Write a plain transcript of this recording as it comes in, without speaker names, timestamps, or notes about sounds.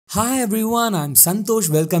Hi everyone, I'm Santosh.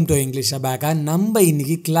 Welcome to English Abaca. நம்ம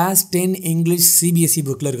இன்னைக்கு class 10 English CBSE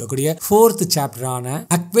bookல இருக்கக்கூடிய 4th chapter ஆன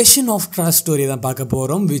A Question of Trust story தான் பார்க்க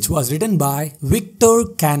போறோம், which was written by Victor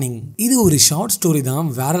Canning. இது ஒரு ஷார்ட் ஸ்டோரி தான்,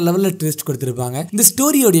 வேற லெவல்ல ட்விஸ்ட் கொடுத்திருப்பாங்க. இந்த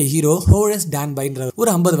ஸ்டோரியோட ஹீரோ ஹோரஸ் டான்பைன்ற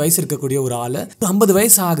ஒரு 50 வயசு இருக்கக்கூடிய ஒரு ஆளு. 50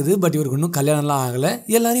 வயசு ஆகுது, பட் இவருக்கு இன்னும் கல்யாணம்லாம் ஆகல.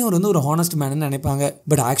 எல்லாரையும் இவர் வந்து ஒரு ஹானஸ்ட் மேன் நினைப்பாங்க.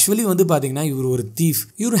 பட் ஆக்சுவலி வந்து பாத்தீங்கன்னா இவர் ஒரு தீஃப்.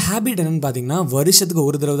 இவர் ஹேபிட் என்னன்னு பாத்தீங்கன்னா வருஷத்துக்கு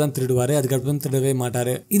ஒரு தடவை தான் திருடுவாரு, அதுக்கப்புறம் திருடவே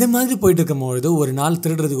மாட்டாரு. இந்த மாதிரி போயிட்டு இருக்கும்பொழுது ஒரு நாள்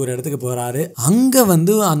திருடுறதுக்கு ஒரு இடத்துக்கு போறாரு. அங்க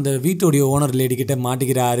வந்து அந்த வீட்டோடைய ஓனர் லேடி கிட்ட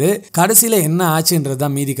மாட்டிக்கிறாரு. கடைசியில என்ன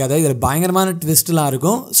ஆச்சுன்றதுதான் மீதி கதை. இதுல பயங்கரமான ட்விஸ்ட் எல்லாம்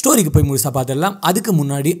இருக்கும். ஸ்டோரிக்கு போய் முழுசா பார்த்துடலாம். அதுக்கு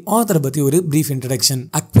முன்னாடி ஆத்தரை பத்தி ஒரு brief introduction.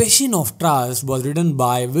 A Question of Trust was written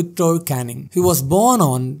by Victor Canning. He was born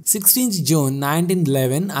on 16th June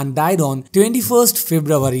 1911 and died on 21st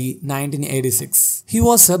February 1986. He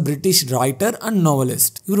was a British writer and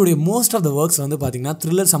novelist. இவருடைய most of the works வந்து பாத்தீங்கன்னா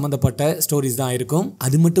thriller சம்பந்தப்பட்ட stories தான் இருக்கும்.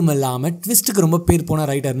 அது மட்டும் இல்லாம ட்விஸ்டுக்கு ரொம்ப பேர் போன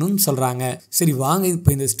ரைட்டர்னு சொல்றாங்க. சரி வாங்க இப்போ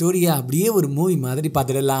இந்த ஸ்டோரியை அப்படியே ஒரு மூவி மாதிரி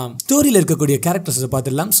பார்த்துடலாம். ஸ்டோரியில இருக்கக்கூடிய கேரக்டர்ஸ்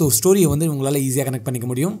பார்த்துடலாம். ஸோ ஸ்டோரியை வந்து உங்களால ஈஸியாக கனெக்ட் பண்ணிக்க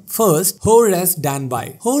முடியும். First, Horus டான்பை.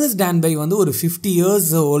 ஹோரஸ் டான்பை வந்து ஒரு 50 years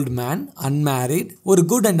old man, unmarried, ஒரு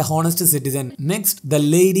good and honest citizen. Next, the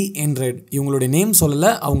lady in red. இவங்களுடைய நேம்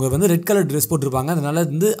சொல்லல, அவங்க வந்து ரெட் கலர் ட்ரெஸ் போட்டிருப்பாங்க, அதனால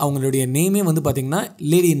வந்து அவங்களுடைய நேமே வந்து பாத்தீங்கன்னா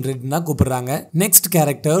லேடி இன் ரெட் தான் கூப்பிடுறாங்க. நெக்ஸ்ட்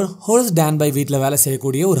கேரக்டர், ஹோரஸ் டான்பை வீட்டில் வேலை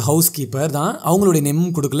செய்யக்கூடிய ஒரு ஹவுஸ் கீப்பர் தான். அவங்களுடைய நேமும்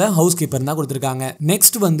கொடுக்கல, ஹவுஸ் கீப்பர் தான் கொடுத்திருக்காங்க.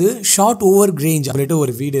 நெக்ஸ்ட் வந்து ஷாட்டோவர் கிரேஞ்ச் அப்படிட்டு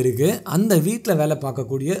ஒரு வீடு இருக்கு. அந்த வீட்ல வேலை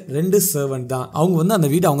பார்க்கக்கூடிய 2 சர்வன்ட் தான். அவங்க வந்து அந்த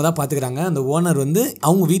வீட்டை அவங்க தான் பாத்துக்கிறாங்க. அந்த ஓனர் வந்து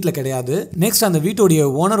அவங்க வீட்ல கிடையாது. நெக்ஸ்ட் அந்த வீட்டோட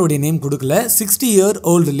ஓனரோட நேம் கொடுக்கல,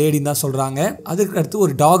 60-year-old லேடி தான் சொல்றாங்க. அதுக்கு அடுத்து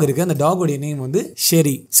ஒரு டாக் இருக்கு. அந்த டாகோட நேம் வந்து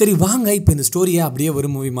ஷெரி. சரி வாங்க இப்போ இந்த ஸ்டோரியை அப்படியே ஒரு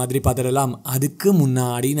மூவி மாதிரி பார்த்துடலாம். அதுக்கு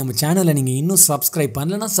முன்னாடி நம்ம சேனலை நீங்க இன்னும் சப்ஸ்கிரைப்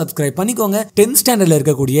பண்ணலன்னா சப்ஸ்கிரைப் பண்ணிக்கோங்க. 10th ஸ்டாண்டர்ட்ல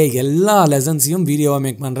இருக்கக்கூடிய எல்லா லெசன்ஸையும் வீடியோவா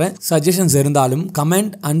மேக் பண்றேன். சஜஷன்ஸ் இருந்தாலும்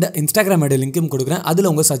கமெண்ட் அண்ட் இன்ஸ்டாகிராம் லிங்கும் கொடுக்குறேன். அதுல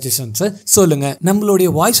உங்க சஜஷன்ஸ் சொல்லுங்க. நம்மளுடைய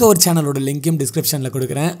வாய்ஸ் ஓவர் சேனலோட லிங்கும் டிஸ்கிரிப்ஷன்ல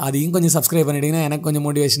கொடுக்குறேன். அதையும் கொஞ்சம் சப்ஸ்கிரைப் பண்ணிட்டீங்கன்னா எனக்கு கொஞ்சம்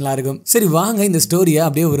மோட்டிவேஷனலா இருக்கும். சரி வாங்க இந்த ஸ்டோரியை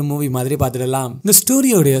அப்படியே ஒரு மூவி மாதிரி பார்த்துடலாம். இந்த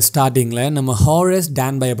ஸ்டோரியோட ஸ்டார்டிங்ல நம்ம ஹாரஸ்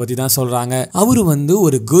டான்பையை பத்தி தான் சொல்றாங்க. அவரு வந்து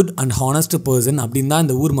ஒரு குட் அண்ட் ஹானஸ்ட் பர்சன் அப்படின்னு தான்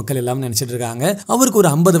இந்த ஊர் மக்கள் எல்லாம் நினைச்சிட்டு இருக்காங்க. அவருக்கு ஒரு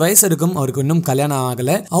 50 வயசு இருக்கும். அவருக்கு இன்னும் கல்யாணம்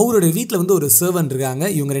ஆகல. அவருடைய வீட்டுல வந்து ஒரு சர்வன்ட் இருக்காங்க.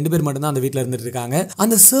 இவங்க 2 பேர் மட்டும் தான் அந்த வீட்டுல இருந்துட்டு இருக்காங்க.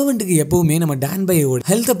 அந்த சர்வன்ட்டுக்கு எப்பவுமே நம்ம டான்பையோட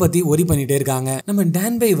ஹெல்த்தை பத்தி ஒரி பண்ணிட்டே இருக்காங்க. நம்ம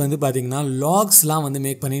டான்பை வந்து பாத்தீங்கன்னா லாக்ஸ்லாம் வந்து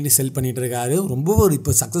மேக் பண்ணிட்டு செல் பண்ணிட்டு இருக்காரு. ரொம்ப ஒரு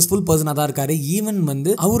இப்போ சக்சஸ்ஃபுல் பர்சனா தான் இருக்காரு. ஈவன்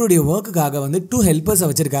வந்து அவருடைய ஒர்க்குக்காக வந்து 2 ஹெல்பர்ஸ்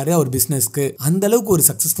வச்சிருக்காரு அவர் பிசினஸ்க்கு. அந்த அளவுக்கு ஒரு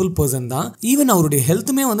சக்சஸ்ஃபுல் பர்சன் தான். ஈவன் அவருடைய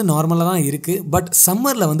ஹெல்த்துமே வந்து நார்மலா தான் இருக்கு. பட்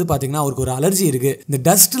சம்மர்ல வந்து பாத்தீங்கன்னா அவருக்கு ஒரு அலர்ஜி இருக்கு. இந்த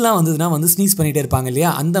டஸ்ட் எல்லாம் வந்ததுன்னா வந்து ஸ்னீஸ் பண்ணிட்டே இருப்பாங்க இல்லையா,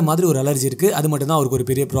 அந்த மாதிரி ஒரு அலர்ஜி இருக்கு. அது மட்டும் தான் அவருக்கு ஒரு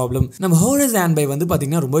பெரிய ப்ராப்ளம். நம்ம ஹோரஸ் டான்பை வந்து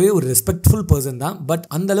பாத்தீங்கன்னா ரொம்பவே ஒரு ரெஸ்பெக்ட்ஃபுல் பர்சன் தான். பட்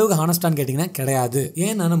அந்த அளவுக்கு ஹானஸ்டான்னு கேட்டீங்கன்னா கிடையாது.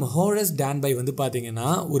 ஏன்னா நம்ம ஹோரஸ் டான்பை வந்து பாத்தீங்கன்னா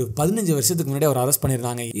ஒரு 15 வருஷத்துக்கு முன்னாடி அவர் அரெஸ்ட்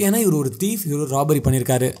பண்ணிருந்தாங்க. ஏன்னா இவர் ஒரு தீஃப், இவர் ராபரி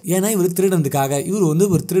பண்ணிருக்காரு. ஏன்னா இவர் திருடனதுக்காக இவர் வந்து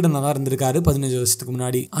ஒரு திருடனா தான் இருந்திருக்காரு 15 வருஷத்துக்கு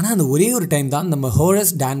முன்னாடி. ஆனா அந்த ஒரே ஒரு டைம் தான் நம்ம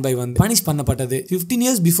ஹோரஸ் டான்பை வந்து பனிஷ் பண்ணப்பட்டது. 15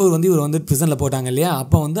 years பிஃபோர் வந்து இவர் வந்து பிரிசன்ல போட்டாங்க இல்லையா,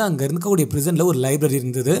 அப்ப வந்து அங்க இருக்கக்கூடிய பிரிசன்ல ஒரு லைப்ரரி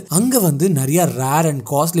இருந்தது. அங்க வந்து நிறைய ரேர் அண்ட்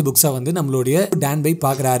காஸ்ட்லி புக்ஸா வந்து நம்மளுடைய டான்பை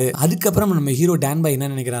பாக்குறாரு. அதுக்கப்புறம் நம்ம ஹீரோ டான்பை என்ன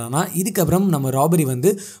நினைக்கிறாருன்னா, இதுக்கப்புறம் நம்ம ராபரி வந்து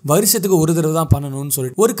வருஷத்துக்கு ஒரு தடவை தான் பண்ணணும்னு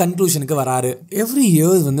சொல்லிட்டு ஒரு கன்க்ளூஷனுக்கு வராரு. எவ்ரி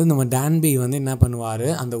இயர்ஸ் வந்து நம்ம டான்பை வந்து என்ன பண்ணுவாரு,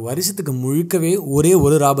 அந்த வருஷத்துக்கு முழுக்கவே ஒரே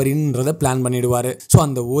ஒரு ராபரின்றத பிளான் பண்ணிடுவாரு. ஸோ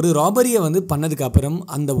அந்த ஒரு ராபரியை வந்து பண்ணதுக்கு அப்புறம்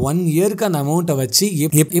அந்த 1 yearக்கு அந்த அமௌண்ட்டை வச்சு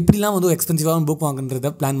எப்படிலாம் வந்து எக்ஸ்பென்சிவான புக்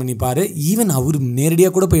வாங்குன்றத பிளான் பண்ணிப்பாரு. ஈவன் அவர்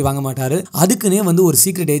நேரடியாக கூட போய் வாங்க மாட்டாரு. அதுக்குன்னே வந்து ஒரு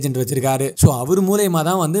சீக்ரெட் ஏஜென்ட் வச்சிருக்காரு. ஸோ அவர் மூலயமா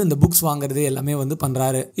தான் வந்து இந்த புக்ஸ் வாங்குறது எல்லாமே வந்து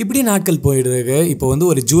பண்றாரு. இப்படி நாட்கள் போயிட்டு இருக்கு. இப்போ வந்து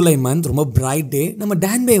ஒரு ஜூலை மந்த், ரொம்ப பிரைட் டே. நம்ம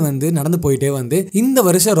டான்பை வந்து நடந்து போயிட்டே வந்து இந்த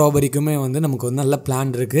வருஷம் ராபரிக்குமே வந்து நமக்கு வந்து நல்ல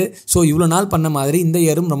பிளான் இருக்கு. ஸோ இவ்வளவு நாள் பண்ண மாதிரி இந்த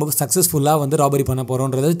இயரும் ரொம்ப சக்சஸ்ஃபுல்லா வந்து ராபரி பண்ண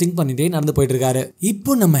போறோம்ன்றத திங்க் பண்ணிட்டே நடந்து போயிட்டு இருக்காரு.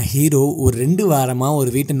 இப்போ நம்ம ஹீரோ ஒரு 2 வாரமா ஒரு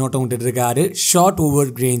வீட்டை நோட்டம் விட்டுட்டு இருக்காரு.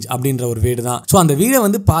 ஷாட்டோவர் கிரேஞ்ச் அப்படின்ற ஒரு வீடு தான். ஸோ அந்த வீடை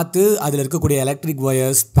வந்து பார்த்து அதுல இருக்கக்கூடிய எலக்ட்ரிக்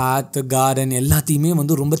வயர்ஸ், பாத், கார்டன் எல்லாத்தையுமே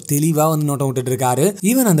வந்து ரொம்ப தெளிவா வந்து நோட்டம் விட்டுட்டு இருக்காரு.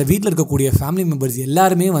 ஈவன் அந்த வீட்டில் இருக்கக்கூடிய ஃபேமிலி மெம்பர்ஸ்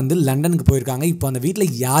எல்லாருமே வந்து லண்டனுக்கு போயிருக்காங்க. இப்போ அந்த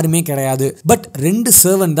வீட்டில் யாருமே கிடையாது. பட் 2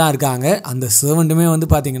 சர்வன்ட் தான் இருக்காங்க. அந்த சர்வன்ட்டுமே வந்து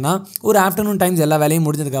பாத்தீங்கன்னா ஒரு ஆஃப்டர்நூன் டைம்ஸ் எல்லா வேலையும்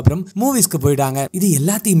முடிஞ்சதுக்கு அப்புறம் மூவிஸ்க்கு போயிட்டாங்க. இது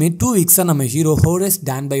எல்லாத்தையுமே 2 வீக்ஸா நம்ம ஹீரோ ஹோரஸ்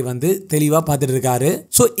டான்பை வந்து தெளிவா பார்த்துட்டு இருக்காரு.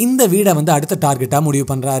 ஸோ இந்த வீடை வந்து அடுத்த டார்கெட்டா முடிவு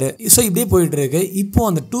பண்றாரு. ஸோ இப்படியே போயிட்டு இருக்கு. இப்போ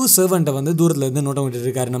அந்த 2 சர்வன்ட்டை வந்து தூரத்துல இருந்து நோட்டம் விட்டு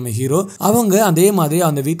இருக்காரு நம்ம ஹீரோ. அவங்க அதே மாதிரி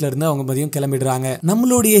அந்த வீட்டுல இருந்து அவங்க மதியம் கிளம்பிடுறாங்க.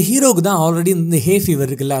 நம்மளுடைய ஹீரோக்கு தான் ஆல்ரெடி இந்த ஹே ஃபீவர்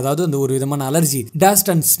இருக்குல்ல, அதாவது அந்த ஒரு விதமான allergy, dust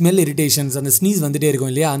and smell irritations, அந்த ஸ்னீஸ் வந்துட்டே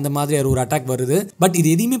இருக்கும் இல்லையா, அந்த மாதிரி ஒரு அட்டாக் வருது. பட் இது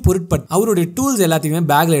எதையுமே பொருட்பட்டு அவருடைய டூல்ஸ் எல்லாத்தையுமே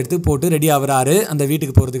பேக்ல எடுத்து போட்டு ரெடி ஆகுறாரு அந்த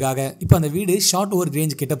வீட்டுக்கு போறதுக்காக. இப்போ அந்த வீடு ஷாட்டோவர்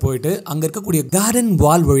கிரேஞ்ச் கிட்ட போயிட்டு அங்க இருக்கக்கூடிய கார்டன்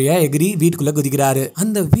வால் வழியா எகிரி வீட்டுக்குள்ள குதிக்கிறாரு.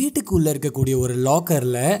 அந்த வீட்டுக்குள்ள இருக்கக்கூடிய ஒரு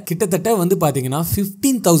லாக்கர்ல கிட்டத்தட்ட வந்து பாத்தீங்கன்னா பாத்தீங்கன்னா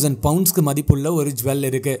 15,000 பவுண்ட்ஸ்க்கு மதிப்புள்ள ஒரு ஜுவல்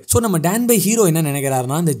இருக்கு. சோ நம்ம டான்பை ஹீரோ என்ன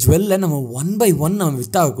நினைக்கிறாருன்னா இந்த ஜுவல்ல நம்ம 1 by 1 நம்ம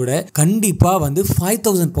வித்தா கூட கண்டிப்பா வந்து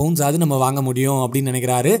 5,000 பவுண்ட்ஸ் ஆது நம்ம வாங்க முடியும் அப்படின்னு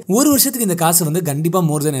நினைக்கிறாரு. ஒரு வருஷத்துக்கு இந்த காசு வந்து கண்டிப்பா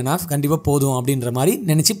மோர் தென் எனஃப், கண்டிப்பா போதும் அப்படின்ற மாதிரி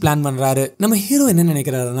நினைச்சு பிளான் பண்றாரு. நம்ம ஹீரோ என்ன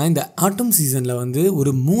நினைக்கிறாருன்னா இந்த ஆட்டம் சீசன்ல வந்து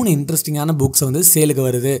ஒரு 3 இன்ட்ரெஸ்டிங்கான புக்ஸ் வந்து சேலுக்கு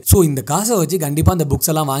வருது. சோ இந்த காசை வச்சு கண்டிப்பா அந்த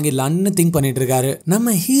புக்ஸ் எல்லாம் வாங்கிடலாம்னு திங்க் பண்ணிட்டு இருக்காரு.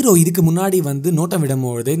 நம்ம ஹீரோ இதுக்கு முன்னாடி வந்து நோட்டம்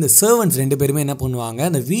விடும்போது இந்த சர்வன்ட்ஸ் 2 பேருமே என்ன பண்ணுவாங்க,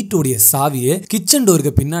 அந்த வீட்டுடைய சாவியை கிச்சன்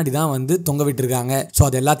டோருக்கு பின்னாடி தான் வந்து தொங்க விட்டு இருக்காங்க. சோ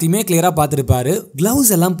அது எல்லாத்தையுமே கிளியரா பார்த்திருப்பாரு.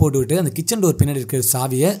 கிளவுஸ் எல்லாம் போட்டுவிட்டு அந்த கிச்சன் டோர் பின்னாடி இருக்கிற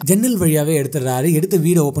சாவியை ஜன்னல் வழியாவே எடுத்துறாரு. எடுத்து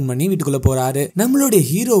வீடை ஓபன் பண்ணி வீட்டுக்குள்ள போறாரு. நம்மளுடைய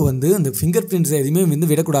ஹீரோ வந்து அந்த ஃபிங்கர் பிரிண்ட்ஸ் எதுவுமே வந்து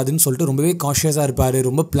விடக்கூடாதுன்னு சொல்லிட்டு ரொம்பவே காஷியஸா இருப்பாரு,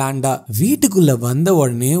 ரொம்ப பிளான்டா. வீட்டுக்குள்ள வந்த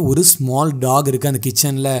உடனே ஒரு ஸ்மால் டாக் இருக்கு அந்த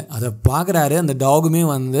கிச்சன்ல. அதை பாக்குறாரு. அந்த டாகுமே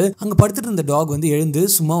வந்து அங்க படுத்துட்டு இருந்த டாக் வந்து எழுந்து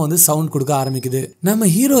சும்மா வந்து சவுண்ட் கொடுக்க ஆரம்பிக்குது. நம்ம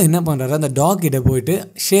ஹீரோ என்ன பண்றாரு, அந்த டாக் கிட்ட போயிட்டு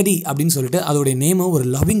ஷெரி அப்படின்னு சொல்லிட்டு அதோடைய நேம ஒரு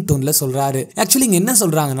லவ்விங் டோன்ல சொல்றாரு. ஆக்சுவலி இங்க என்ன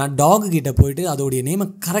சொல்றாங்கன்னா டாக் கிட்ட போயிட்டு அதோடைய நேம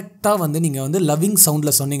கரெக்டா வந்து நீங்க வந்து லவ்விங்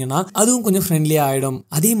சவுண்ட்ல சொன்னீங்கன்னா அதுவும் கொஞ்சம் ஃப்ரெண்ட்லியா ஆயிடும்.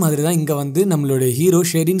 அதே மாதிரி தான் இங்க வந்து நம்மளுடைய ஹீரோ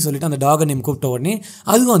ஷெரின்னு சொல்லிட்டு அந்த டாக் நேம் கூப்பிட்ட உடனே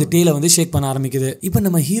அதுவும் அந்த டேல வந்து ஷேக் பண்ண ஆரம்பிக்குது. இப்போ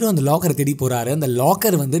நம்ம ஹீரோ அந்த லாக்கரை தேடி போறாரு. அந்த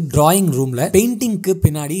லாக்கர் வந்து டிராயிங் ரூம்ல பெயிண்டிங்க்கு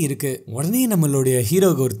பின்னாடி இருக்கு. உடனே நம்மளுடைய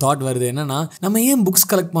ஹீரோக்கு ஒரு தாட் வருது, என்னன்னா நம்ம ஏன் புக்ஸ்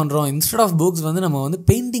கலெக்ட் பண்றோம், இன்ஸ்டெட் ஆஃப் புக்ஸ் வந்து நம்ம வந்து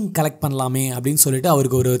பெயிண்டிங் கலெக்ட் பண்ணலாமே அப்படின்னு சொல்லிட்டு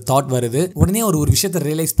அவருக்கு ஒரு தாட் வருது. உடனே அவர் ஒரு விஷயத்தை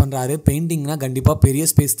ரியலைஸ் பண்றாரு, பெயிண்டிங்னா கண்டிப்பா பெரிய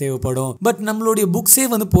ஸ்பேஸ் தேவைப்படும், பட் நம்மளுடைய புக்ஸே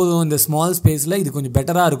வந்து போதும், இந்த ஸ்மால் ஸ்பேஸ்ல இது கொஞ்சம்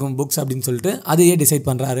பெட்டரா இருக்கும் புக்ஸ் அப்படின்னு சொல்லிட்டு அதையே டிசைட்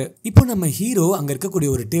பண்றாரு. இப்போ நம்ம ஹீரோ அங்க இருக்கக்கூடிய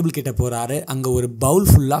ஒரு டேபிள் கிட்ட போறாரு. அங்க ஒரு பவுல்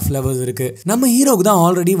ஃபுல்லா ஃப்ளவர்ஸ் இருக்கு. நம்ம ஹீரோக்கு தான்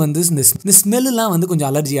ஆல்ரெடி வந்து இந்த ஸ்மெல் எல்லாம் வந்து கொஞ்சம்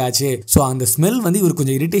அலர்ஜி ஆச்சு. சோ அந்த ஸ்மெல் வந்து இவருக்கு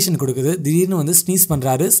கொஞ்சம் இரிட்டேஷன் கொடுக்குது. திடீர்னு வந்து ஸ்னீஸ்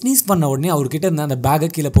பண்றாரு. ஸ்னீஸ் பண்ண உடனே அவர்கிட்ட இருந்த அந்த பேக்கை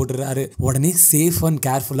கீழே போட்டுறாரு. உடனே சேஃப் அண்ட்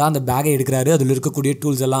கேர்ஃபுல்லா அந்த பேக்கை எடுக்கிறாரு. அதுல இருக்கக்கூடிய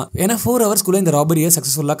டூல்ஸ் எல்லாம், ஏன்னா 4 ஹவர்ஸ்க்குள்ள இந்த ராபரியை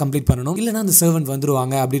சக்சஸ்ஃபுல்லா கம்ப்ளீட் பண்ணணும், இல்லைன்னா அந்த சர்வன்ட்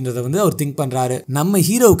வந்துருவாங்க அப்படின்றத வந்து அவர் திங்க் பண்றாரு. நம்ம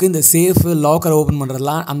ஹீரோவுக்கு இந்த சேஃப் லாக்கர் ஓபன்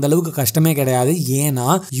பண்றதுலாம் அந்த அளவுக்கு கஷ்டமே கிடையாது. ஏன்னா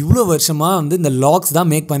இவ்வளவு வருஷமா வந்து இந்த லாக்ஸ் தான்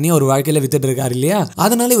மேக் பண்ணி ஒரு வாழ்க்கையில வித்துட்டு இருக்காரு இல்லையா,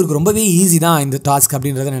 அதனால இவருக்கு ரொம்பவே ஈஸி தான் இந்த டாஸ்க்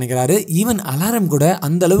அப்படின்றத நினைக்கிறாரு. ஈவன் அலாரம் கூட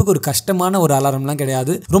அந்த அளவுக்கு ஒரு கஷ்டமான ஒரு அலாரம்லாம்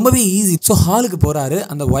கிடையாது, ரொம்பவே ஈஸி. ஸோ ஹாலுக்கு போறாரு.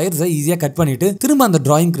 அந்த ஒயர்ஸை ஈஸியா கட் பண்ணிட்டு திரும்ப அந்த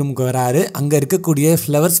டிராயிங் ரூமுக்கு வராரு. அங்க இருக்கக்கூடிய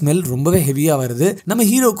ஃப்ளவர் ஸ்மெல் ரொம்பவே ஹெவியா வருது. நம்ம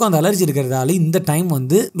ஹீரோக்கும் அந்த அலர்ஜி இருக்கிறதால இந்த டைம்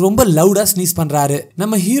வந்து ரொம்ப லவுடா ஸ்னீஸ் பண்றாரு.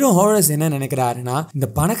 நம்ம ஹீரோ ஹோரஸ் என்ன நினைக்கிறாருன்னா இந்த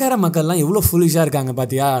பணக்கார மக்கள்லாம் எவ்வளவு ஃபுல்லிஷா இருக்காங்க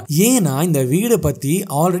பாத்தியா, ஏன்னா இந்த வீடை பத்தி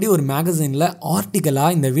ஆல்ரெடி ஒரு மேகசின்ல ஆர்டிகலா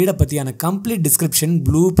இந்த வீடை பத்தியான complete description,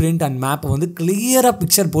 blue print and map வந்து கிளியரா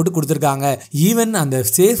பிக்சர் போட்டு கொடுத்திருக்காங்க. ஈவன் அந்த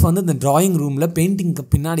சேஃப் வந்து இந்த டிராயிங் ரூம்ல பெயிண்டிங்க்கு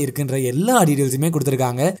பின்னாடி இருக்கின்ற எல்லா டீடைல்ஸுமே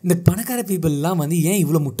கொடுத்திருக்காங்க. இந்த பணக்கார பீப்புள் எல்லாம் வந்து ஏன்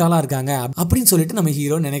இவ்வளவு முட்டாளா இருக்காங்க அப்படின்னு சொல்லிட்டு நம்ம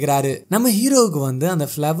ஹீரோ நினைக்கிறாரு. நம்ம ஹீரோவுக்கு வந்து அந்த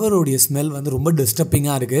ஃப்ளவரோடைய ஸ்மெல் வந்து ரொம்ப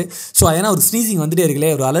டிஸ்டர்பிங்கா இருக்கு. ஸோ ஏன்னா ஒரு ஸ்னீசிங் வந்துட்டே இருக்குல்ல,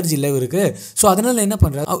 ஒரு அலர்ஜி இல்லை இருக்கு. ஸோ அதனால என்ன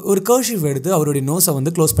பண்றாரு, ஒரு கர்ஷிப் எடுத்து அவருடைய நோஸை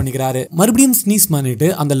வந்து க்ளோஸ் பண்ணிக்கிறாரு. மறுபடியும் ஸ்னீஸ் பண்ணிட்டு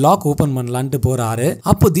அந்த லாக் ஓபன் பண்ணலான்ட்டு போறாரு.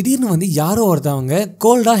 அப்போ திடீர்னு வந்து யாரோ ஒருத்தவங்க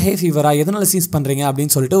கோல்டா ஹே ஃபீவரா எதனால ஸ்னீஸ் பண்றீங்க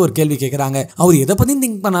அப்படின்னு சொல்லிட்டு ஒரு கேள்வி கேட்கறாங்க. அவர் எதை பத்தியும்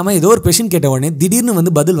திங்க் பண்ணாம ஏதோ ஒரு கொஸ்டின் கேட்ட உடனே திடீர்னு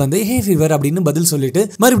வந்து பதில் வந்து ஹே ஃபீவர் அப்படின்னு பதில் சொல்லிட்டு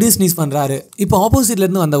மறுபடியும் ஸ்னீஸ் பண்றாரு. இப்போ ஆப்போசிட்ல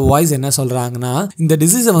இருந்து வந்த வாய்ஸ் என்ன சொல்றாங்கன்னா, இந்த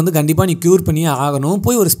டிசீஸை வந்து கண்டிப்பா நீ கியூர் பண்ணியே ஆகணும்,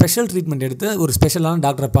 போய் ஒரு ஸ்பெஷல் ட்ரீட்மெண்ட் எடுத்து ஒரு ஸ்பெஷலான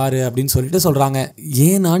டாக்டரை பாரு அப்படின்னு சொல்லிட்டு சொல்றாங்க.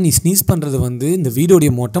 ஏன்னா நீ ஸ்னீஸ் பண்றது வந்து இந்த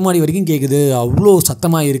வீடோடைய மொட்டை மாடி வரைக்கும் கேக்குது, அவ்வளோ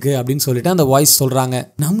சத்தமா இருக்கு அப்படின்னு சொல்லிட்டு அந்த வாய்ஸ் சொல்றாங்க.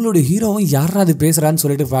 நம்மளுடைய ஹீரோவும் யாராவது பேசுறான்னு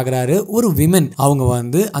சொல்லிட்டு பாக்குறாரு. ஒரு விமன், அவங்க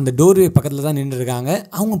வந்து அந்த டோர்வே பக்கத்துல தான் நின்று இருக்காங்க.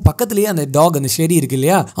 அவங்க பக்கத்துலயே அந்த டாக், அந்த ஷெரி இருக்கு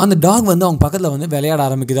இல்லையா, அந்த டாக் வந்து அவங்க பக்கத்துல வந்து விளையாட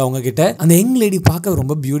ஆரம்பிக்குது. அவங்க கிட்ட அந்த யங் லேடி பார்க்க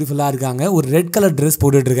ரொம்ப பியூட்டிஃபுல்லா இருக்காங்க. ஒரு ரெட் கலர் ட்ரெஸ்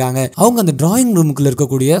போட்டுட்டு இருக்காங்க. அவங்க அந்த டிராயிங் ரூமுக்குள்ள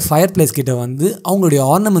இருக்கக்கூடிய ஃபயர் பிளேஸ் கிட்ட வந்து அவங்களுடைய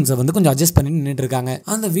ஆர்னமெண்ட்ஸை வந்து கொஞ்சம் அட்ஜஸ்ட் பண்ணி நின்றுட்டு இருக்காங்க.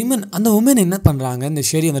 அந்த உமன் என்ன பண்றாங்க, இந்த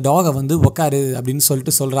ஷெரி அந்த டாகை வந்து உட்காரு அப்படின்னு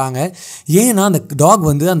சொல்லிட்டு சொல்றாங்க. ஏன்னா அந்த டாக்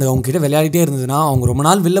வந்து அந்த அவங்க கிட்ட விளையாடிட்டே இருந்ததுன்னா அவங்க ரொம்ப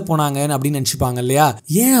நாள் வெளில போனாங்க அப்படின்னு நினைச்சுப்பாங்க இல்லையா.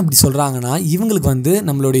 ஏன் அப்படி சொல்றாங்கன்னா, இவங்களுக்கு வந்து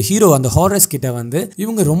நம்மளுடைய ஹீரோ அந்த ஹாரஸ் கிட்ட வந்து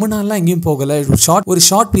இவங்க ரொம்ப நாள்லாம் எங்கேயும் போகல, ஒரு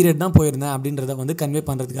ஷார்ட் பீரியட் தான் போயிருந்தேன் அப்படின்றத வந்து கன்வே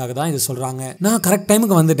பண்றதுக்காக தான் இதை சொல்றாங்க. நான் கரெக்ட்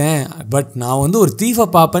டைமுக்கு வந்துட்டேன், பட் நான் வந்து ஒரு தீஃபை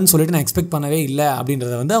பாப்பேன்னு சொல்லிட்டு நான் எக்ஸ்பெக்ட் பண்ணவே இல்லை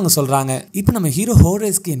அப்படின்றத வந்து அவங்க சொல்றாங்க. இப்போ நம்ம ஹீரோ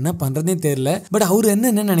ஹோரஸ்க்கு என்ன பண்றதே தெரியல. பட் அவர்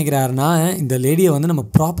என்ன நினைக்கிறாருன்னா, இந்த லேடியை வந்து நம்ம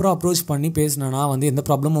ப்ராப்பரா அப்ரோச் பண்ணி பேசினோம்னா வந்து எந்த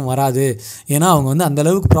ப்ராப்ளமும் வராது, ஏன்னா அவங்க வந்து அந்த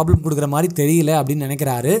அளவுக்கு ப்ராப்ளம் கொடுக்குற மாதிரி தெரியல அப்படின்னு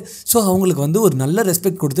நினைக்கிறாரு. ஸோ அவங்களுக்கு வந்து ஒரு நல்ல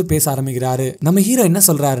ரெஸ்பெக்ட் கொடுத்து பேச ஆரம்பிக்கிறாரு. நம்ம ஹீரோ என்ன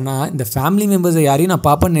சொல்றாருன்னா, இந்த ஃபேமிலி மெம்பர்ஸ் யாரையும் நான்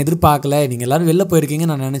பாப்பேன்னு எதிர்பார்க்கல, நீங்க எல்லாரும் வெளில போயிருக்கீங்க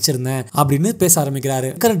நான் நினைச்சிருந்தேன் அப்படின்னு பேச ஆரம்பிக்கிறாரு.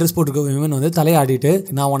 ட்ரெஸ் போட்டுருக்க விமன் வந்து தலையாடிட்டு,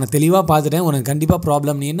 நான் உன்னை தெளிவா பார்த்துட்டேன், உனக்கு கண்டிப்பா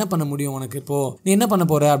ப்ராப்ளம், நீ என்ன பண்ண முடியும், உனக்கு இப்போ நீ என்ன பண்ண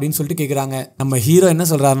போற அப்படின்னு சொல்லிட்டு கேக்குறாங்க. நம்ம ஹீரோ என்ன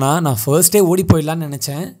சொல்றாருன்னா, நான் ஃபர்ஸ்டே ஓடி போயிடலாம்னு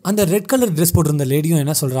நினைச்சேன். அந்த ரெட் கலர் ட்ரெஸ் போட்டிருந்த லேடியும்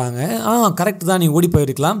என்ன சொல்றாங்க, கரெக்ட் தான், நீ ஓடி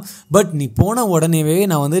போயிருக்கலாம், பட் நீ போன உடனேவே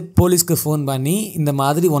நான் வந்து போலீஸ்க்கு ஃபோன் பண்ணி இந்த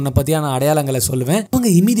மாதிரி உன்னை பத்தியான அடையாளங்களை சொல்லுவேன், அவங்க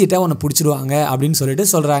இமீடியட்டா உன்னை பிடிச்சிடுவாங்க அப்படின்னு சொல்லிட்டு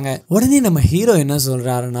சொல்றாங்க. உடனே நம்ம ஹீரோ என்ன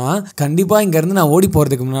சொல்றாருன்னா, கண்டிப்பா இங்க இருந்து நான் ஓடி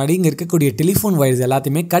போறதுக்கு முன்னாடி இங்க இருக்கக்கூடிய டெலிஃபோன் வயர்ஸ்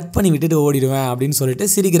எல்லாத்தையுமே கட் பண்ணி விட்டுட்டு ஓடிடுவேன் அப்படின்னு சொல்லிட்டு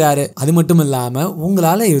சிரிக்கிறாரு. அது மட்டும் இல்லாம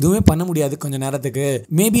உங்களால எதுவுமே பண்ண முடியாது கொஞ்ச நேரத்துக்கு,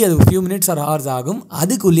 மேபி அது few minutes or hours ஆகும்,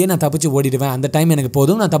 அதுக்குள்ளேயே நான் தப்பிச்சு ஓடிடுவேன், அந்த டைம் எனக்கு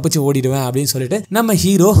போதும், நான் தப்பிச்சு ஓடிடுவேன் அப்படின்னு சொல்லிட்டு நம்ம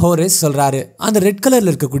ஹீரோ ஹோரேஸ் சொல்றாரு. அந்த ரெட்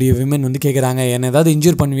கலர்ல இருக்கக்கூடிய விமன் வந்து கேக்குறாங்க, என்ன ஏதாவது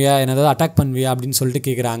இன்ஜூர் பண்ணுவியா, என்ன ஏதாவது அட்டாக் பண்ணுவியா அப்படின்னு சொல்லிட்டு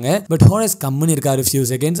கேக்குறாங்க. பட் ஹோரேஸ் கம்முன்னு இருக்காரு few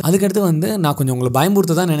seconds. அதுக்கடுத்து வந்து நான் கொஞ்சம் உங்களை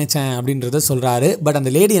பயமுறுத்த தான் நினைச்சேன் அப்படின்றத சொல்றாரு. பட்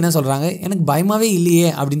அந்த லேடி என்ன சொல்றாங்க, எனக்கு பயமாவே இல்லையே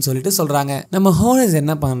அப்படின்னு சொல்லிட்டு சொல்றாங்க. நம்ம ஹோரேஸ்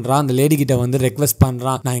என்ன பண்றான், அந்த லேடி கிட்ட வந்து ரெக்வெஸ்ட்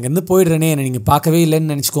பண்றான், நான் இங்க இருந்து போயிடுறேனே, என்ன நீங்க பார்க்கவே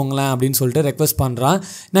இல்லைன்னு நினைச்சுக்கோங்களேன் அப்படின்னு சொல்லிட்டு ரெக்வெஸ்ட் பண்றான்.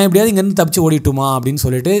 நான் எப்படியாவது இங்க இருந்து தப்பிச்சு ஓடிட்டுமா அப்படின்னு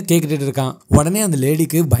சொல்லிட்டு கேட்டுட்டு இருக்கான். உடனே அந்த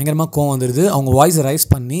லேடிக்கு பயங்கரமா கோவம் வந்துருது. அவங்க வாய்ஸ் ரைஸ்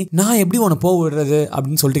பண்ணி, நான் எப்படி உன்னை போக விடுறது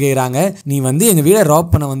அப்படின்னு சொல்லிட்டு கேக்குறாங்க. நீ வந்து எங்க வீட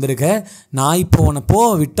ராப் பண்ண வந்திருக்க, நான் இப்போ உன்னை போக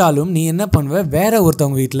விட்டாலும் நீ என்ன பண்ணுவ, வேற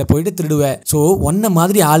ஒருத்தவங்க வீட்டுல போயிட்டு திருடுவ. சோ உன்ன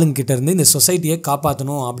மாதிரி ஆளுங்க கிட்ட இருந்து இந்த சொசைட்டியை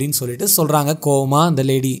காப்பாற்றணும் அப்படின்னு சொல்லிட்டு சொல்றாங்க கோவமா அந்த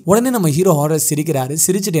லேடி. உடனே நம்ம ஹீரோ ஹாரஸ் சிரிக்கிறாரு.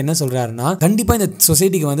 சிரிச்சுட்டு என்ன சொல்றாருன்னா, கண்டிப்பா இந்த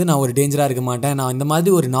சொசைட்டிக்கு வந்து நான் ஒரு டேஞ்சரா இருக்க மாட்டேன், நான் இந்த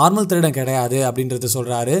மாதிரி ஒரு நார்மல் திருடன் கிடையாது அப்படின்றத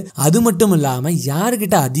சொல்றாரு. அது மட்டும் இல்லாம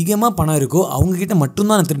யாருக்கிட்ட அதிகமா பணம் இருக்கோ அவங்க கிட்ட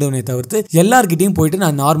மட்டும்தான் நான் திருடுவேனே தவிர்த்து எல்லார்கிட்டையும் போயிட்டு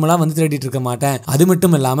நான் நார்மலா வந்து திருடிட்டு இருக்க மாட்டேன். அது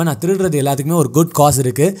மட்டும் இல்லாம நான் திருடுறது எல்லாத்துக்குமே ஒரு குட் காஸ்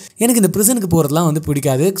இருக்கு, எனக்கு இந்த பிரிசனுக்கு போறதுலாம் வந்து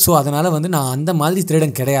பிடிக்காது, ஸோ அதனால வந்து நான் அந்த மாதிரி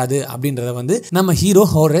திருடன் கிடையாது அப்படின்றத வந்து நம்ம ஹீரோ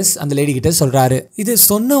ஹோரஸ் அந்த லேடி கிட்ட சொல்றாரு. இது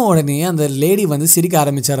சொன்ன உடனே அந்த லேடி வந்து சிரிக்க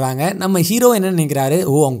ஆரம்பிச்சிடுறாங்க. நம்ம ஹீரோ என்ன நினைக்கிறாரு,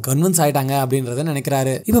 ஓ அவங்க கன்வின்ஸ் ஆயிட்டாங்க அப்படின்றத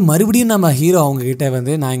நினைக்கிறாரு. இப்போ மறுபடியும் நம்ம ஹீரோ அவங்க கிட்ட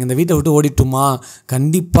வந்து, நான் இந்த வீட்டை விட்டு ஓடிட்டுமா,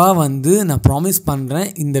 கண்டிப்பா வந்து நான் ப்ராமிஸ் பண்றேன்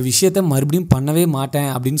இந்த விஷயத்த மறுபடியும் பண்ணவே மாட்டேன்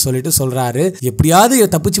அப்படின்னு சொல்லிட்டு சொல்றாரு. எப்படியாவது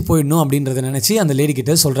தப்பிச்சு போயிடணும் அப்படின்றத நினைச்சு அந்த லேடி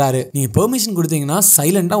கிட்ட சொல்றாரு. நீங்க பெர்மிஷன் கொடுத்தீங்கன்னா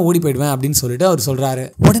சைலண்டா ஓடி போயிடுவேன் அப்படின்னு சொல்லிட்டு அவர் சொல்றாரு.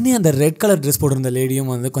 உடனே அந்த ரெட் கலர் ட்ரெஸ் போட்டிருந்த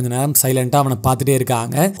லேடியும் வந்து கொஞ்ச நேரம் சைலண்டா அவனை பார்த்துட்டே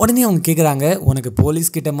இருக்காங்க. உடனே அவங்க கேக்குறாங்க, உனக்கு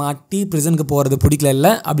போலீஸ் கிட்ட மாட்டி பிரிசனுக்கு போறது பிடிக்கல இல்ல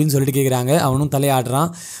அப்படின்னு சொல்லிட்டு கேக்குறாங்க. அவனும் தலையாடுறான்.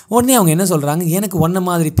 உடனே அவங்க என்ன சொல்றாங்க, எனக்கு ஒன்ன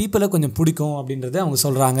மாதிரி பீப்புளை கொஞ்சம் பிடிக்கும் அப்படின்றத அவங்க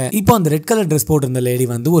சொல்றாங்க. இப்போ அந்த ரெட் கலர் ட்ரெஸ் போட்டிருந்த லேடி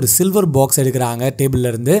வந்து ஒரு சில்வர் பாக்ஸ் எடுக்கிறாங்க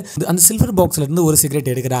டேபிள்ல இருந்து. அந்த சில்வர் பாக்ஸ்ல இருந்து ஒரு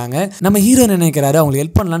சிகரெட் எடுக்கிறாங்க. நம்ம ஹீரோ நினைக்கிறாரு அவங்களுக்கு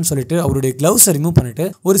ஹெல்ப் பண்ணலாம்னு சொல்லிட்டு அவருடைய கிளவுஸ் ரிமூவ் பண்ணிட்டு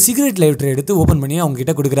ஒரு சிகரெட் லைட்டர் எடுத்து ஓபன் பண்ணி அவங்க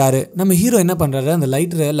கிட்ட கொடுக்குறாரு. நம்ம ஹீரோ என்ன பண்றாரு, அந்த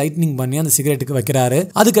லைட்டரை லைட்னிங் பண்ணி அந்த சிகரெட்டுக்கு வைக்கிறாரு.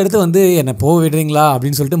 அதுக்கு அடுத்து வந்து என்ன போக விடுறீங்களா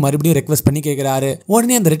அப்படின்னு சொல்லிட்டு மறுபடியும் ரெக்வெஸ்ட் பண்ணி கேட்கிறாரு.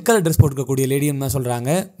 உடனே அந்த ரெட் கலர் ட்ரெஸ் போட்டுக்கக்கூடிய லேடி என்ன சொல்றாங்க,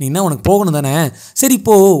 நீ என்ன உனக்கு போகணும் தானே, சரி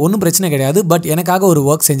இப்போ ஒன்றும் பிரச்சனை கிடையாது, பட் எனக்காக ஒரு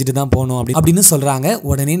ஒர்க் செஞ்சுட்டு தான் போகணும் அப்படின்னு சொல்றாங்க.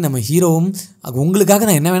 உடனே நம்ம ஹீரோவும் உங்களுக்காக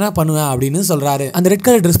நான் என்ன வேணா பண்ணுவேன் அப்படின்னு சொல்றாரு. அந்த ரெட்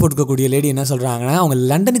கலர் ட்ரெஸ் போட்டுக்கக்கூடிய லேடி என்ன சொல்றாங்கன்னா, அவங்க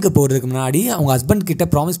லண்டனுக்கு போறதுக்கு முன்னாடி அவங்க ஹஸ்பண்ட் கிட்ட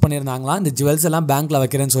ப்ராமிஸ் பண்ணியிருந்தாங்களா இந்த ஜுவல்ஸ் எல்லாம் பேங்க்ல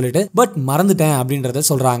வைக்கிறேன்னு சொல்லிட்டு, பட் மறந்துட்டேன் அப்படின்றத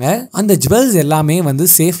சொல்றாங்க. அந்த ஜுவல்ஸ் எல்லாமே வந்து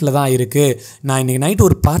சேஃப்ல தான் இருக்கு, நான் இன்னைக்கு நைட்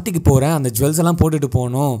ஒரு பார்ட்டிக்கு போறேன், அந்த ஜுவல்ஸ் எல்லாம் போட்டுட்டு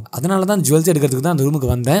போகணும், அதனால தான் ஜுவல்ஸ் எடுக்கிறதுக்கு தான் அந்த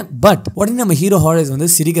ரூமுக்கு வந்தேன். பட் உடனே நம்ம ஹீரோ ஹாரஸ் வந்து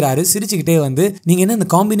சிரிக்கிறாரு. சிரிச்சுக்கிட்டே வந்து, நீங்க என்ன அந்த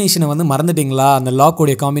காம்பினேஷனை வந்து மறந்துட்டீங்களா, அந்த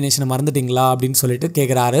லாக்கோடைய காம்பினேஷனை மறந்துட்டீங்களா அப்படின்னு சொல்லிட்டு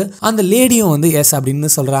கேட்கிறாரு. அந்த லேடியும் வந்து எஸ்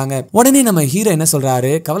அப்படின்னு சொல்றாங்க. உடனே நம்ம ஹீரோ என்ன சொல்றாரு,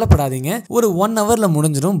 கவலைப்படாதீங்க ஒரு 1 hourல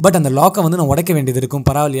முடிஞ்சிடும், பட் அந்த லாக்கை வந்து நான் உடைக்க வேண்டியது இருக்கும்,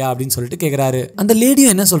 பரவாயில்லையா அப்படின்னு சொல்லிட்டு கேட்கிறாரு. அந்த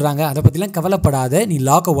லேடியும் என்ன சொல்றாங்க, அதை பத்திலாம் கவலைப்படாத, நீ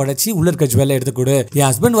லாக்கை உடைச்சி உள்ள இருக்க ஜுவல்லை எடுத்து கொடு, என்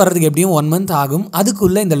ஹஸ்பண்ட் வர்றதுக்கு எப்படியும் 1 month ஆகும்,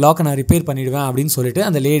 அதுக்குள்ள இந்த லாக்கை நான் ரிப்பேர் பண்ணிடுவேன் அப்படின்னு சொல்லிட்டு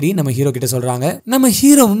அந்த லேடி நம்ம ஹீரோ கிட்ட சொல்றாங்க. நம்ம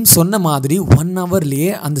ஹீரோவும் சொன்ன மாதிரி 1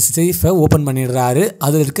 hourலயே அந்த சேஃபை ஓபன் பண்ணிடுறாரு.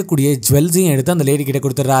 அதுல இருக்கக்கூடிய ஜுவல்ஸையும் எடுத்து அந்த லேடி கிட்ட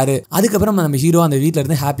கொடுத்துறாரு. அதுக்கப்புறம் நம்ம ஹீரோ அந்த வீட்ல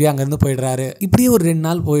இருந்து ஹாப்பியா அங்க இருந்து போயிடுறாரு. இப்படியே ஒரு 2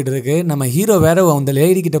 நாள் போயிட்டு இருக்கு. நம்ம ஹீரோ வேற அந்த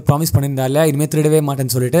லேடி கிட்ட ப்ராமிஸ் பண்ணியிருந்தால இனிமே திருடவே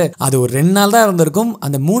மாட்டேன்னு சொல்லிட்டு, அது ஒரு 2 நாள் தான் இருந்திருக்கும்.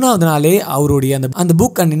 அந்த 3வது நாளே அவருடைய அந்த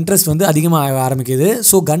புக் அண்ட் இன்ட்ரெஸ்ட் வந்து அதிகமாக ஆரம்பிக்குது.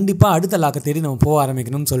 ஸோ கண்டிப்பா அடுத்த லாக்கை தேடி நம்ம போக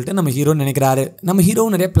ஆரம்பிக்கணும்னு சொல்லிட்டு நம்ம ஹீரோ நினைக்கிறாரு. நம்ம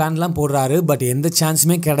ஹீரோவும் நிறைய பிளான்லாம் போடுறாரு. பட் எந்த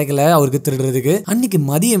சான்ஸுமே கிடைக்கல அவருக்கு திருடுறதுக்கு. அன்னைக்கு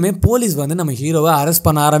மதியமே போலீஸ் வந்து நம்ம ஹீரோவை அரெஸ்ட்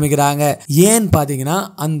பண்ண ஆரம்பிக்கிறாங்க. ஏன்னு பாத்தீங்கன்னா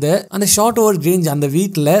அந்த ஷாட்டோவர் கிரேஞ்ச் அந்த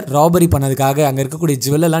வீட்டுல ராபரி பண்ணதுக்காக அங்க இருக்கக்கூடிய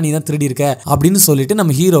ஜுவல் எல்லாம் நீ தான் திருடி இருக்க அப்படின்னு சொல்லிட்டு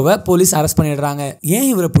நம்ம ஹீரோவை போலீஸ் அரெஸ்ட் பண்ணிடுறாங்க. ஏன்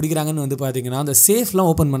இவரை பிடிக்கிறாங்கன்னு வந்து பாத்தீங்கன்னா, அந்த சேஃப்லாம்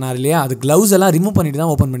ஓபன் பண்ணாரு இல்லையா, அது கிளவுஸ் எல்லாம் ரிமூவ் பண்ணிட்டு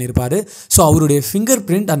தான் ஓபன் பண்ணிருப்பாரு. ஸோ அவருடைய ஃபிங்கர்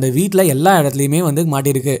பிரிண்ட் அந்த வீட்டுல எல்லா இடத்துலயுமே வந்து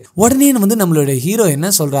மாட்டிருக்கு. உடனே வந்து நம்மளுடைய ஹீரோ என்ன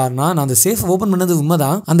சொல்றாருன்னா, நான் அந்த சேஃப் ஓபன் பண்ணது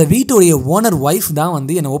உண்மைதான், அந்த வீட்டுடைய ஓனர் வைஃப் தான்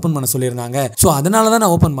வந்து என்ன ஓபன் பண்ண சொல்லியிருந்தாங்க, ஸோ அதனால தான்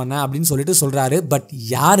நான் ஓபன் பண்ணேன் அப்படின்னு சொல்லிட்டு சொல்றாரு. பட்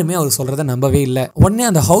யாருமே அவர் சொல்றதை நம்பவே இல்லை. உடனே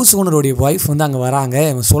அந்த ஹவுஸ் ஓனருடைய வைஃப் வந்து அங்க வராங்க.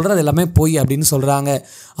 இவன் சொல்றது எல்லாமே போய் அப்படின்னு சொல்றாங்க.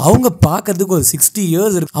 அவங்க பார்க்கறதுக்கு ஒரு 60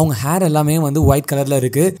 years இருக்கு. அவங்க ஹேர் எல்லாமே வந்து ஒயிட் கலர்ல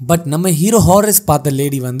இருக்கு. பட் நம்ம ஹீரோ ஹாரஸ் பார்த்த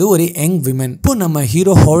லேடி வந்து ஒரு யங் விமன். இப்போ நம்ம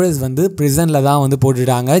ஹீரோ ஹாரஸ் வந்து பிரிசன்ல தான் வந்து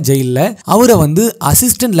போட்டுட்டாங்க, ஜெயில. அவரை வந்து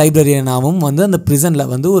அசிஸ்டன்ட் லைப்ரரியனாவும் வந்து அந்த பிரிசன்ல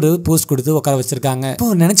வந்து ஒரு போஸ்ட் கொடுத்து உட்கார வச்சிருக்காங்க. இப்போ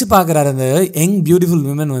நினைச்சு பாக்குறாரு அந்த யங் பியூட்டிஃபுல்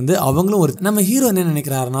விமன் வந்து அவங்களும் ஒரு, நம்ம ஹீரோ என்ன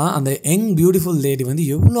நினைக்கிறாருன்னா, அந்த யங் பியூட்டிஃபுல் லேடி வந்து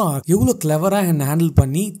எவ்வளவு கிளவரா என்ன ஹேண்டில்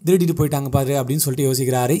பண்ணி திருடிட்டு போயிட்டாங்க பாரு அப்படின்னு சொல்லிட்டு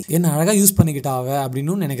யோசிக்கிறாரு. என்ன அழகா யூஸ் பண்ணிக்கிட்டாவ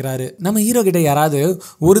அப்படின்னு நினைக்கிறாரு. நம்ம ஹீரோ கிட்ட யாராவது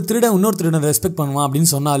ஒரு திருடன் இன்னொரு திருடன் ரெஸ்பெக்ட் பண்ணுவான் அப்படின்னு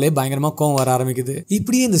சொன்னாலே பயங்கரமா கோவம் வர ஆரம்பிக்குது.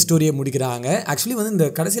 இப்படியே இந்த ஸ்டோரியை முடிக்கிறாங்க. ஆக்சுவலி வந்து இந்த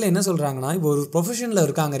கடைசியில என்ன சொல்றாங்கன்னா, இப்போ ஒரு ப்ரொஃபஷன்ல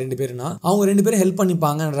இருக்காங்க 2 பேருனா அவங்க 2 பேரும் ஹெல்ப்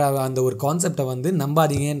பண்ணிப்பாங்கன்ற அந்த ஒரு கான்செப்ட் கான்செப்டை வந்து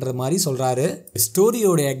நம்பாதீங்கன்ற மாதிரி சொல்றாரு.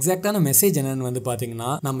 ஸ்டோரியோட எக்ஸாக்டான மெசேஜ் என்னன்னு வந்து பாத்தீங்கன்னா,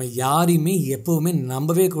 நம்ம யாரையுமே எப்பவுமே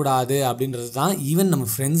நம்பவே கூடாது அப்படின்றது தான். ஈவன் நம்ம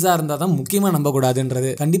ஃப்ரெண்ட்ஸா இருந்தா தான் முக்கியமா நம்ப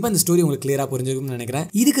கூடாதுன்றது. கண்டிப்பா இந்த ஸ்டோரி உங்களுக்கு கிளியரா புரிஞ்சிருக்கும்னு நினைக்கிறேன்.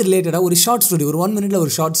 இதுக்கு ரிலேட்டடா ஒரு ஷார்ட் ஸ்டோரி, ஒரு 1 மினிட்ல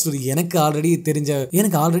ஒரு ஷார்ட் ஸ்டோரி, எனக்கு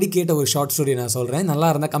ஆல்ரெடி கேட்ட ஒரு ஷார்ட் ஸ்டோரி நான் சொல்றேன். நல்லா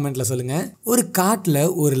இருந்தா கமெண்ட்ல சொல்லுங்க. ஒரு காட்டுல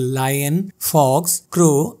ஒரு line, Fox,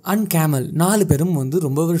 grow and camel 4 பேரும் வந்து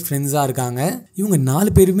ரொம்பவே ஃப்ரெண்ட்ஸா இருக்காங்க. இவங்க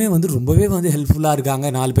 4 பேருமே வந்து ரொம்பவே வந்து ஹெல்ப்ஃபுல்லா இருக்காங்க.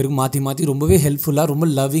 4 பேருக்கு மாத்தி ரொம்பவே ஹெல்ப்ஃபுல்லா, ரொம்ப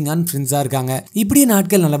லவ்விங் அண்ட் ஃப்ரெண்ட்ஸா இருக்காங்க. இப்படியே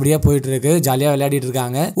நாட்கள் நல்லபடியா போயிட்டு இருக்கு. ஜாலியா விளையாடிட்டு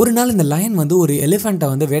இருக்காங்க. ஒரு நாள் இந்த லயன் வந்து ஒரு எலிஃபென்ட்டை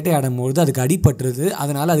வந்து வேட்டையாடும் போது அதுக்கு அடிபட்டுருது.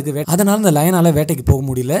 அதனால அந்த லயனால வேட்டைக்கு போக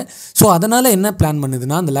முடியல. ஸோ அதனால என்ன பிளான்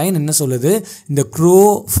பண்ணுதுன்னா, அந்த லயன் என்ன சொல்லுது, இந்த க்ரோ,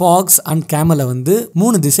 ஃபாக்ஸ் அண்ட் கேமலை வந்து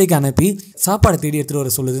 3 திசைக்கு அனுப்பி சாப்பாடு தேடி எடுத்துட்டு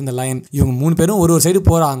வர சொல்லுது இந்த லயன். இவங்க 3 பேரும் ஒரு சைடு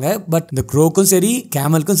போறாங்க. பட் இந்த க்ரோக்கும் சரி,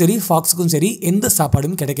 கேமலுக்கும் சரி, ஃபாக்ஸுக்கும் சரி எந்த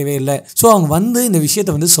சாப்பாடும் கிடைக்கவே இல்லை. ஸோ அவங்க வந்து இந்த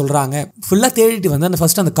விஷயத்தை வந்து சொல்றாங்க. ஃபுல்லா தேடிட்டு வந்து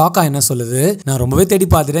அந்த காக்கா என்ன சொல்லுது, நான் ரொம்பவே தேடி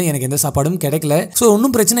பார்த்துட்டேன், எனக்கு எந்த சாப்பாடும் கிடைக்கல. ஸோ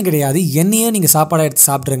ஒன்றும் பிரச்சனை கிடையாது, என்னையே நீங்க சாப்பாடை எடுத்து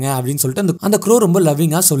சாப்பிடுங்க அப்படின்னு சொல்லிட்டு அந்த க்ரோ ரொம்ப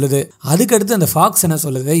லவ்விங்கா சொல்லுது. அதுக்கடுத்து அந்த ஃபாக்ஸ் என்ன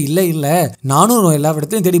சொல்லுது, இல்ல நானும் எல்லா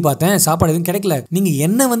இடத்துலையும் தேடி பார்த்தேன், சாப்பாடு எதுவும் கிடைக்கல, நீங்க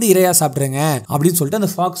என்ன வந்து இரையா சாப்பிடுங்க அப்படின்னு சொல்லிட்டு அந்த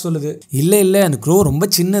ஃபாக்ஸ் சொல்லுது. இல்ல அந்த க்ரோ ரொம்ப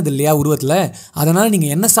சின்னது இல்லையா உருவத்துல, அதனால நீங்க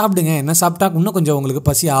என்ன சாப்பிடுங்க, என்ன சாப்பிட்டா இன்னும் கொஞ்சம் உங்களுக்கு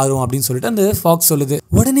பசி ஆறும் அப்படின்னு சொல்லிட்டு அந்த ஃபாக்ஸ் சொல்லுது.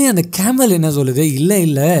 உடனே அந்த கேமல் என்ன சொல்லுது,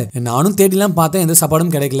 இல்ல நானும் தேடிலாம் பார்த்தேன், எந்த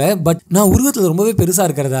சாப்பாடும் கிடைக்கல, பட் நான் உருவத்துல ரொம்பவே பெருசா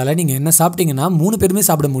இருக்கிறதால நீங்க என்ன சாப்பிட்டீங்கன்னா 3 பேருமே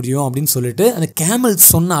சாப்பிட முடியும் அப்படின்னு சொல்லிட்டு அந்த கேமல்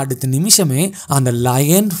சொன்ன அடுத்த நிமிஷமே அந்த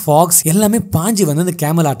லயன், ஃபாக்ஸ் எல்லாமே பாஞ்சி வந்து அந்த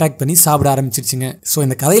கேமல் அட்டாக் பண்ணி சாப்பிட ஆரம்பிச்சிருச்சுங்க. ஸோ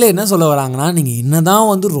இந்த கதையில என்ன சொல்ல வராங்கன்னா, நீங்க என்னதான்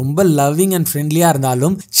வந்து ரொம்ப லவ்விங் அண்ட் ஃப்ரெண்ட்லியா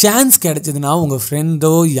இருந்தாலும் சான்ஸ் கிடைச்சதுன்னா உங்க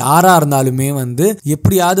ஃப்ரெண்டோ யாரா இருந்தாலுமே வந்து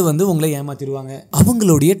எப்படியாவது வந்து உங்களை ஏமாத்திடுவாங்க,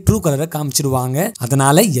 அவங்களுடைய ட்ரூ கலரை காமிச்சிடுவாங்க.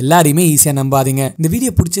 அதனால எல்லாரையுமே ஈஸியா நம்பாதீங்க. இந்த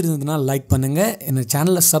வீடியோ பிடிச்சிருந்ததுன்னா லைக் பண்ணுங்க, என்ன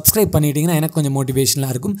சேனலை சப்ஸ்கிரைப் பண்ணிட்டீங்கன்னா எனக்கு கொஞ்சம்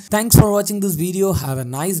மோட்டிவேஷனலா இருக்கும். தேங்க்ஸ் ஃபார் வாட்சிங் this video. Have a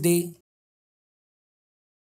nice day.